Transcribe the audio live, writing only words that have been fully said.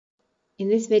In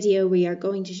this video, we are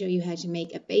going to show you how to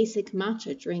make a basic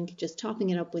matcha drink, just topping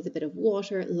it up with a bit of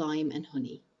water, lime and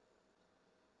honey.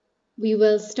 We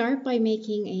will start by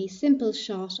making a simple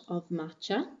shot of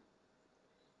matcha.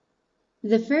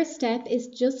 The first step is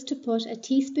just to put a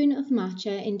teaspoon of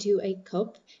matcha into a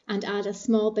cup and add a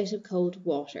small bit of cold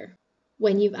water.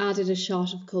 When you've added a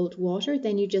shot of cold water,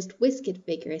 then you just whisk it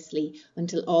vigorously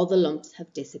until all the lumps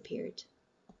have disappeared.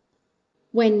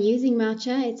 When using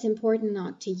matcha, it's important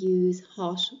not to use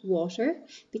hot water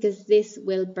because this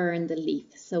will burn the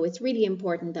leaf. So it's really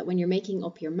important that when you're making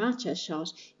up your matcha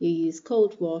shot, you use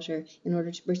cold water in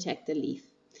order to protect the leaf.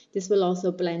 This will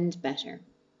also blend better.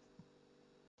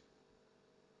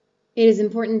 It is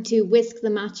important to whisk the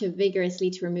matcha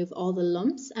vigorously to remove all the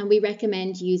lumps, and we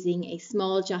recommend using a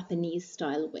small Japanese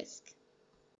style whisk.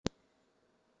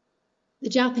 The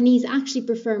Japanese actually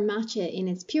prefer matcha in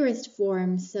its purest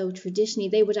form, so traditionally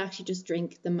they would actually just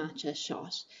drink the matcha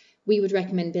shot. We would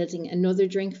recommend building another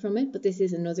drink from it, but this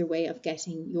is another way of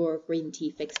getting your green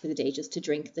tea fix for the day, just to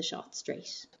drink the shot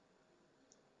straight.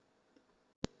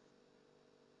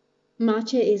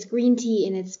 Matcha is green tea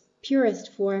in its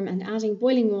purest form, and adding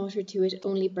boiling water to it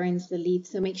only burns the leaf,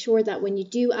 so make sure that when you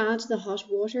do add the hot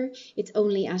water, it's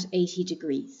only at 80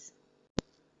 degrees.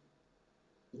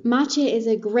 Matcha is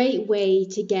a great way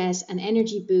to get an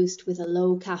energy boost with a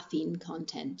low caffeine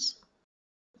content.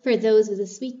 For those with a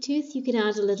sweet tooth, you can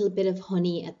add a little bit of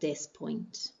honey at this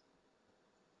point.